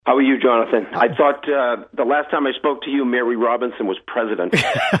How are you, Jonathan? I thought the last time I spoke to you, Mary Robinson was president.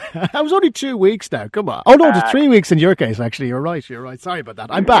 That was only 2 weeks now. Come on. Oh, no, it's 3 weeks in your case, actually. You're right. Sorry about that.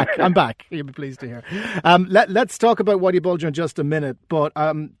 I'm back. You'll be pleased to hear. Let's talk about Whitey Bulger in just a minute. But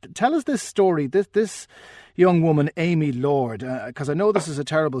tell us this story, this young woman, Amy Lord, because I know this is a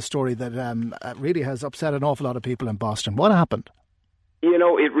terrible story that really has upset an awful lot of people in Boston. What happened? You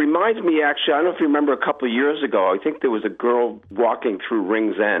know, it reminds me, actually, I don't know if you remember a couple of years ago, I think there was a girl walking through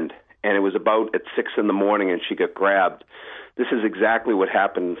Rings End, and it was about at 6 in the morning, and she got grabbed. This is exactly what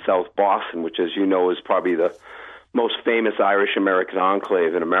happened in South Boston, which, as you know, is probably the most famous Irish-American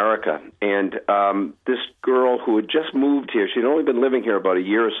enclave in America. And this girl who had just moved here, she'd only been living here about a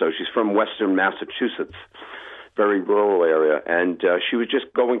year or so. She's from Western Massachusetts, very rural area. And she was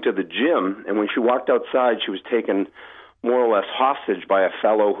just going to the gym, and when she walked outside, she was taken more or less hostage by a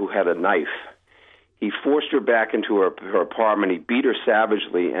fellow who had a knife. He forced her back into her apartment. He beat her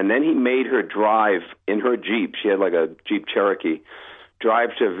savagely, and then he made her drive in her Jeep. She had like a Jeep Cherokee. Drive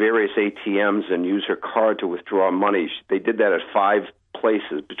to various ATMs and use her card to withdraw money. They did that at 5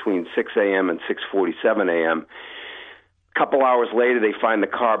 places between 6 a.m. and 6:47 a.m. A couple hours later, they find the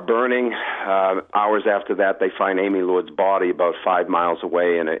car burning. Hours after that, they find Amy Lord's body about 5 miles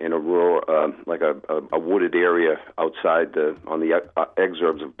away in a rural, like a wooded area outside on the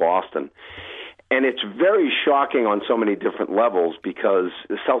exurbs of Boston. And it's very shocking on so many different levels because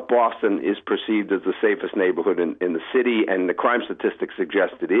South Boston is perceived as the safest neighborhood in the city, and the crime statistics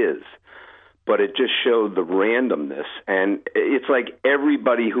suggest it is. But it just showed the randomness. And it's like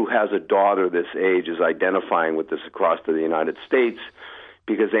everybody who has a daughter this age is identifying with this across the United States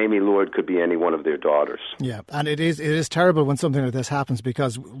because Amy Lord could be any one of their daughters. Yeah, and it is terrible when something like this happens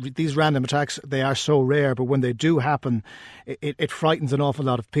because these random attacks, they are so rare, but when they do happen, it frightens an awful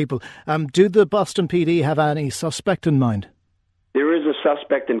lot of people. Do the Boston PD have any suspect in mind? There is a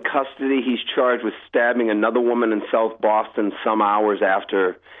suspect in custody. He's charged with stabbing another woman in South Boston some hours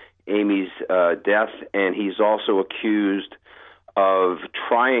after Amy's death, and he's also accused of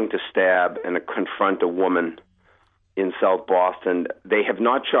trying to stab and confront a woman in South Boston. They have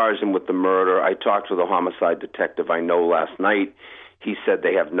not charged him with the murder. I talked with a homicide detective I know last night. He said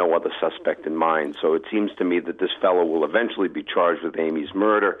they have no other suspect in mind. So it seems to me that this fellow will eventually be charged with Amy's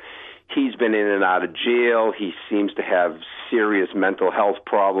murder. He's been in and out of jail. He seems to have serious mental health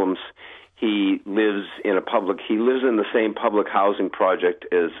problems. He lives in the same public housing project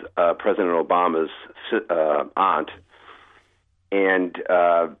as President Obama's aunt, and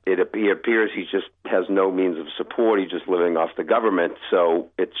it appears he just has no means of support. He's just living off the government. So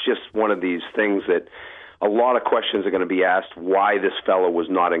it's just one of these things that a lot of questions are going to be asked why this fellow was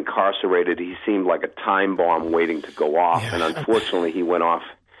not incarcerated. He seemed like a time bomb waiting to go off, and unfortunately he went off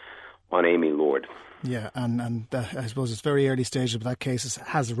on Amy Lord. Yeah, and I suppose it's very early stages, but that case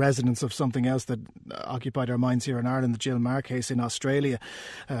has resonance of something else that occupied our minds here in Ireland, the Jill Marr case in Australia,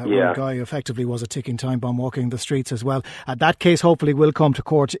 where a guy effectively was a ticking time bomb walking the streets as well. That case hopefully will come to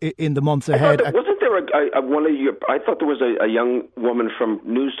court in the months ahead. Wasn't there I thought there was a young woman from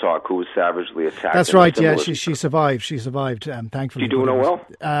News Talk who was savagely attacked. That's right, yeah, she survived. She survived, thankfully. You doing her well?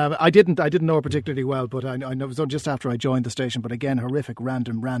 I didn't know her particularly well, but I know it was just after I joined the station. But again, horrific,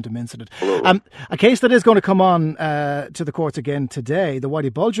 random incident. A case that is going to come on to the courts again today, the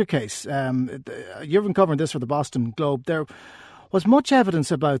Whitey Bulger case. You've been covering this for the Boston Globe. There was much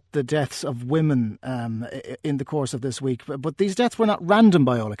evidence about the deaths of women in the course of this week, but these deaths were not random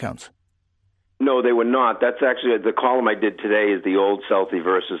by all accounts. No, they were not. That's actually the column I did today is the old Southie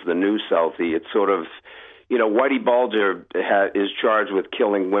versus the new Southie. It's sort of, Whitey Bulger is charged with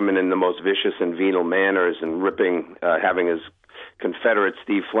killing women in the most vicious and venal manners and having his Confederate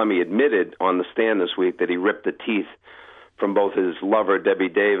Steve Flemmi admitted on the stand this week that he ripped the teeth from both his lover, Debbie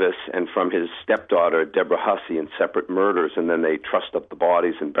Davis, and from his stepdaughter, Deborah Hussey, in separate murders, and then they trussed up the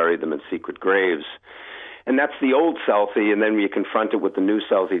bodies and buried them in secret graves. And that's the old Southie, and then you confront it with the new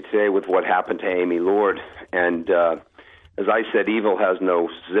Southie today with what happened to Amy Lord. And as I said, evil has no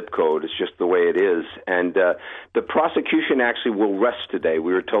zip code. It's just the way it is. And the prosecution actually will rest today.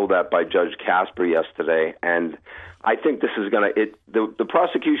 We were told that by Judge Casper yesterday. And I think this is going to... The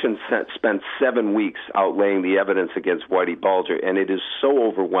prosecution spent 7 weeks outlaying the evidence against Whitey Bulger, and it is so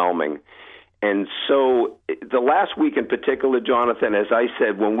overwhelming. And so the last week in particular, Jonathan, as I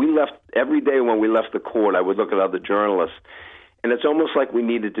said, every day when we left the court, I would look at other journalists, and it's almost like we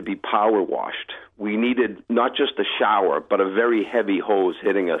needed to be power washed. We needed not just a shower, but a very heavy hose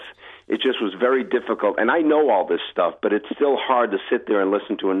hitting us. It just was very difficult. And I know all this stuff, but it's still hard to sit there and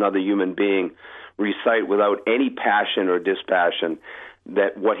listen to another human being recite without any passion or dispassion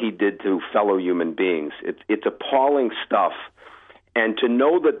that what he did to fellow human beings. It's appalling stuff. And to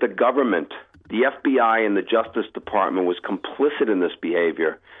know that the government, the FBI and the Justice Department was complicit in this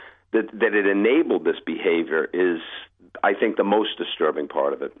behavior, that it enabled this behavior is, I think, the most disturbing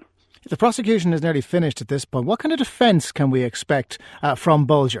part of it. The prosecution is nearly finished at this point. What kind of defence can we expect from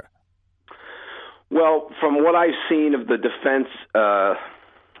Bulger? Well, from what I've seen of the defense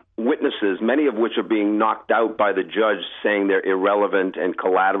witnesses, many of which are being knocked out by the judge saying they're irrelevant and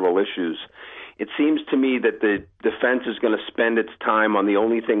collateral issues, it seems to me that the defense is going to spend its time on the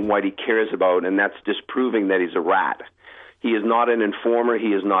only thing Whitey cares about, and that's disproving that he's a rat. He is not an informer. He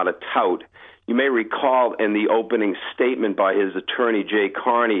is not a tout. You may recall in the opening statement by his attorney, Jay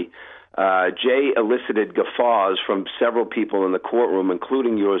Carney, Jay elicited guffaws from several people in the courtroom,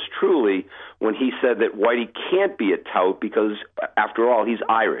 including yours truly, when he said that Whitey can't be a tout because, after all, he's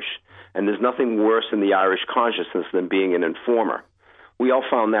Irish, and there's nothing worse in the Irish consciousness than being an informer. We all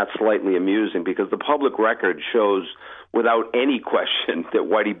found that slightly amusing because the public record shows without any question that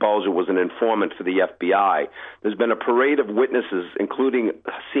Whitey Bulger was an informant for the FBI. There's been a parade of witnesses, including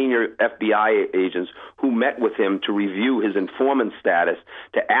senior FBI agents, who met with him to review his informant status,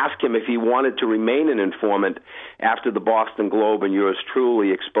 to ask him if he wanted to remain an informant after the Boston Globe and yours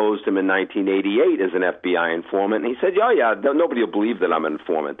truly exposed him in 1988 as an FBI informant. And he said, yeah, nobody will believe that I'm an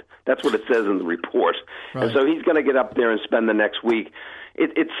informant. That's what it says in the report. Right. And so he's going to get up there and spend the next week.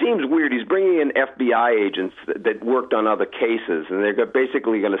 It seems weird. He's bringing in FBI agents that worked on other cases, and they're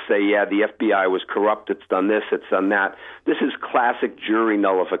basically going to say, yeah, the FBI was corrupt, it's done this, it's done that. This is classic jury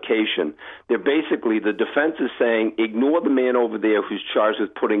nullification. They're basically, the defense is saying, ignore the man over there who's charged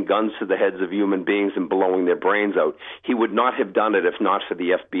with putting guns to the heads of human beings and blowing their brains out. He would not have done it if not for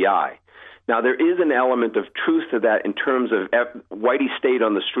the FBI. Now, there is an element of truth to that in terms of Whitey stayed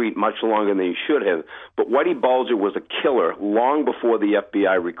on the street much longer than he should have, but Whitey Bulger was a killer long before the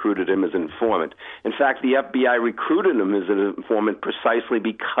FBI recruited him as an informant. In fact, the FBI recruited him as an informant precisely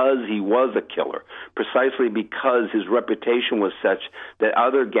because he was a killer, precisely because his reputation was such that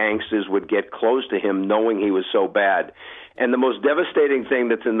other gangsters would get close to him knowing he was so bad. And the most devastating thing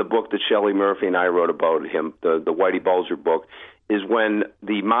that's in the book that Shelley Murphy and I wrote about him, the Whitey Bulger book, is when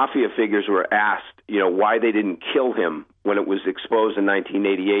the mafia figures were asked, why they didn't kill him when it was exposed in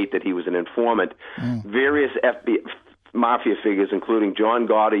 1988 that he was an informant. Various mafia figures, including John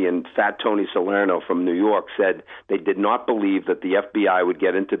Gotti and Fat Tony Salerno from New York, said they did not believe that the FBI would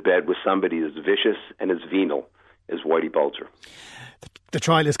get into bed with somebody as vicious and as venal as Whitey Bulger. The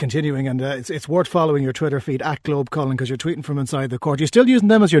trial is continuing, and it's worth following your Twitter feed at Globe Cullen, because you're tweeting from inside the court. You're still using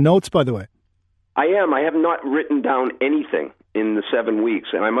them as your notes, by the way. I am. I have not written down anything in the 7 weeks,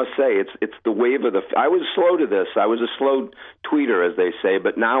 and I must say it's the wave of the. I was slow to this. I was a slow tweeter, as they say,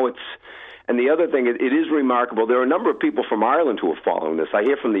 but now it's. And the other thing, it is remarkable. There are a number of people from Ireland who are following this. I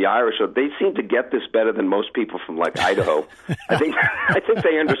hear from the Irish, so they seem to get this better than most people from, like, Idaho. I think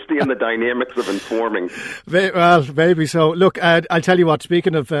they understand the dynamics of informing. Well, maybe so. Look, I'll tell you what,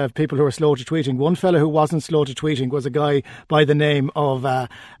 speaking of people who are slow to tweeting, one fellow who wasn't slow to tweeting was a guy by the name of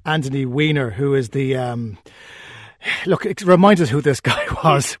Anthony Weiner, who is the... Look, remind us who this guy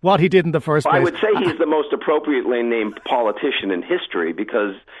was, what he did in the first place. I would say he's the most appropriately named politician in history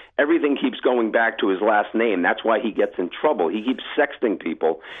because everything keeps going back to his last name. That's why he gets in trouble. He keeps sexting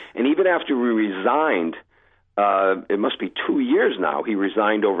people. And even after he resigned, it must be 2 years now, he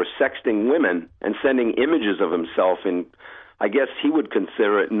resigned over sexting women and sending images of himself in, I guess he would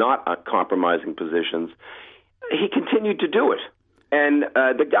consider it not compromising positions. He continued to do it. And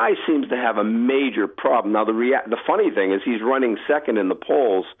the guy seems to have a major problem. Now, the funny thing is he's running second in the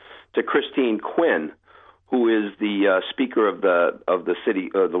polls to Christine Quinn, who is the speaker of the city,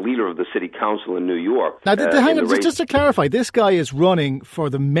 the leader of the city council in New York. Now, hang on, just to clarify, this guy is running for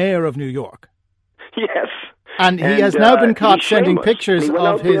the mayor of New York. Yes. And he has now been caught sending pictures of his... He went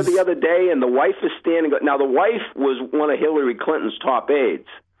out there the other day, and the wife is standing... Now, the wife was one of Hillary Clinton's top aides.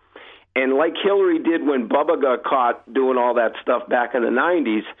 And like Hillary did when Bubba got caught doing all that stuff back in the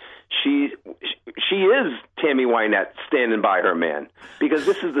 90s, she is Tammy Wynette standing by her man, because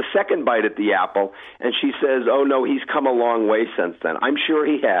this is the second bite at the apple, and she says, oh, no, he's come a long way since then. I'm sure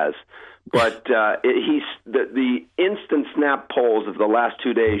he has. But the instant snap polls of the last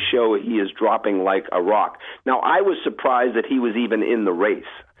 2 days show he is dropping like a rock. Now, I was surprised that he was even in the race.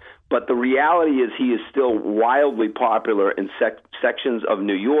 But the reality is he is still wildly popular in sections of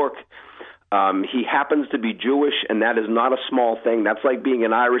New York. He happens to be Jewish, and that is not a small thing. That's like being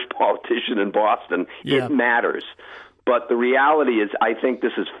an Irish politician in Boston. Yeah. It matters. But the reality is I think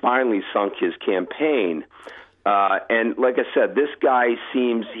this has finally sunk his campaign. And like I said, this guy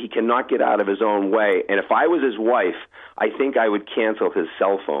seems he cannot get out of his own way. And if I was his wife, I think I would cancel his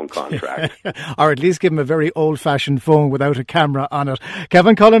cell phone contract. Or at least give him a very old-fashioned phone without a camera on it.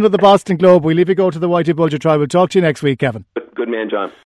 Kevin Cullen of the Boston Globe. We leave you go to the Whitey Bulger trial. We'll talk to you next week, Kevin. Good man, John.